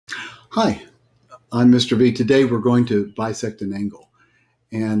Hi, I'm Mr. V. Today we're going to bisect an angle.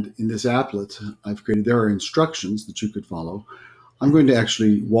 And in this applet I've created, there are instructions that you could follow. I'm going to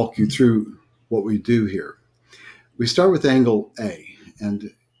actually walk you through what we do here. We start with angle A, and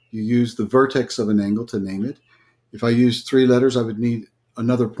you use the vertex of an angle to name it. If I use 3 letters, I would need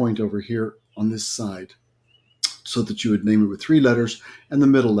another point over here on this side so that you would name it with 3 letters, and the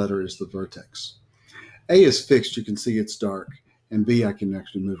middle letter is the vertex. A is fixed, you can see it's dark, and B I can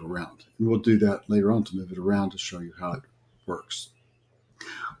actually move around. And we'll do that later on to move it around to show you how it works.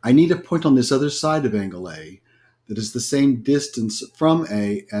 I need a point on this other side of angle A that is the same distance from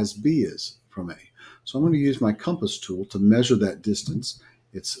A as B is from A. So I'm going to use my compass tool to measure that distance.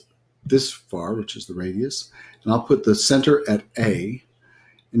 It's this far, which is the radius, and I'll put the center at A.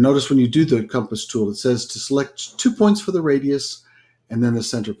 And notice when you do the compass tool, it says to select 2 points for the radius and then the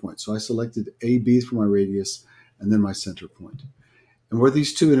center point. So I selected AB for my radius and then my center point. And where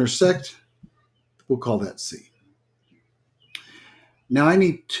these two intersect, we'll call that C. Now I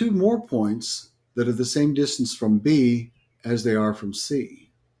need 2 more points that are the same distance from B as they are from C.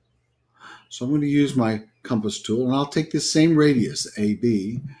 So I'm going to use my compass tool, and I'll take this same radius,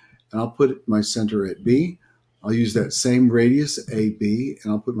 AB, and I'll put my center at B. I'll use that same radius, AB,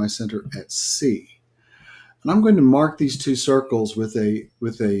 and I'll put my center at C. And I'm going to mark these 2 circles with a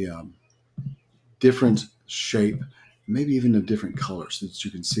different shape, maybe even a different color so that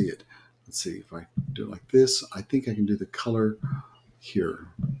you can see it. Let's see, if I do it like this, I think I can do the color here.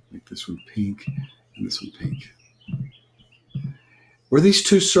 Make this one pink and this one pink. Where these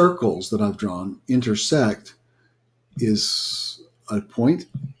 2 circles that I've drawn intersect is a point,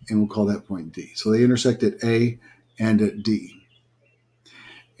 and we'll call that point D. So they intersect at A and at D.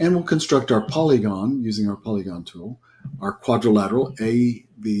 And we'll construct our polygon using our polygon tool, our quadrilateral A,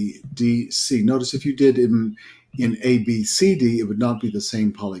 B, D, C. Notice if you did in A, B, C, D, it would not be the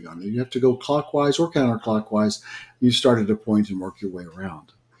same polygon. You have to go clockwise or counterclockwise. You start at a point and work your way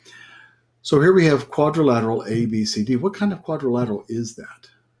around. So here we have quadrilateral A, B, C, D. What kind of quadrilateral is that?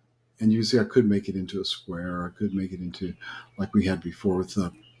 And you see I could make it into a square. I could make it into, like we had before with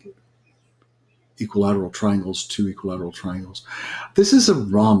equilateral triangles, 2 equilateral triangles. This is a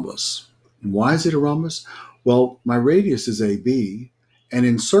rhombus. Why is it a rhombus? Well, my radius is AB, and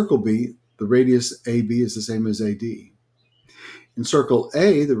in circle B, the radius AB is the same as AD. In circle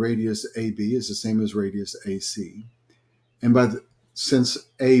A, the radius AB is the same as radius AC. And since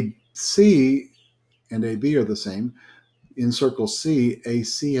AC and AB are the same, in circle C,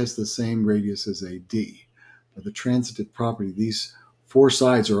 AC has the same radius as AD. By the transitive property, these 4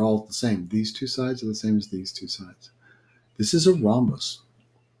 sides are all the same. These 2 sides are the same as these 2 sides. This is a rhombus,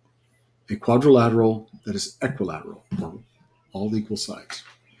 a quadrilateral that is equilateral, or all equal sides.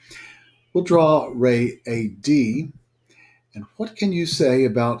 We'll draw ray AD, and what can you say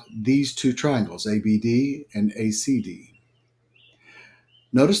about these 2 triangles, ABD and ACD?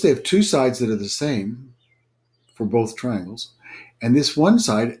 Notice they have 2 sides that are the same for both triangles, and this one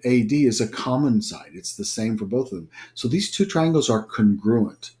side, AD, is a common side. It's the same for both of them. So these 2 triangles are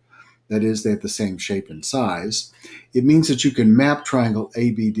congruent. That is, they have the same shape and size. It means that you can map triangle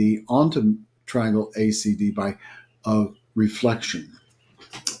ABD onto triangle ACD by a reflection.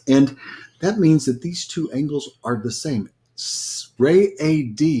 And that means that these 2 angles are the same. Ray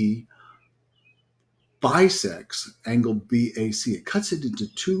AD bisects angle BAC. It cuts it into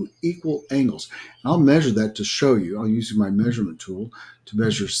 2 equal angles. And I'll measure that to show you. I'll use my measurement tool to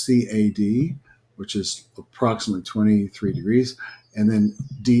measure CAD, which is approximately 23 degrees, and then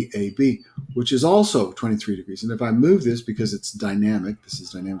DAB, which is also 23 degrees. And if I move this, because it's dynamic, this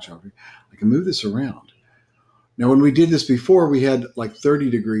is dynamic geometry, I can move this around. Now, when we did this before, we had like 30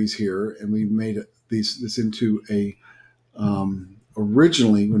 degrees here, and we made this into a,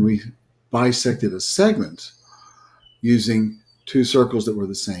 originally, when we bisected a segment using 2 circles that were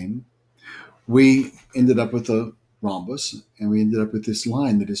the same, we ended up with a rhombus, and we ended up with this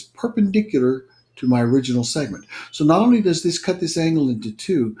line that is perpendicular to my original segment. So not only does this cut this angle into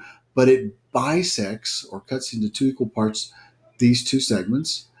 2, but it bisects or cuts into 2 equal parts these 2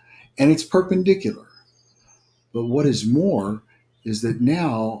 segments, and it's perpendicular. But what is more is that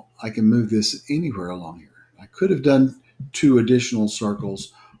now I can move this anywhere along here. I could have done 2 additional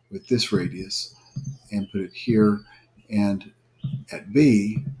circles with this radius and put it here and at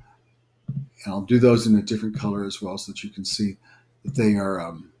B, and I'll do those in a different color as well so that you can see that they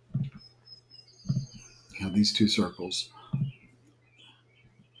are these 2 circles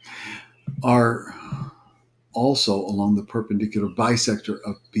are also along the perpendicular bisector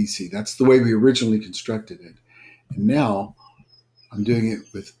of BC. That's the way we originally constructed it. And now I'm doing it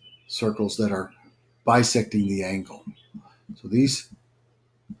with circles that are bisecting the angle. So these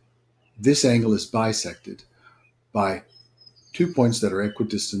this angle is bisected by 2 points that are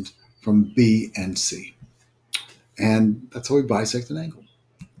equidistant from B and C. And that's how we bisect an angle.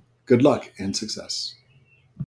 Good luck and success.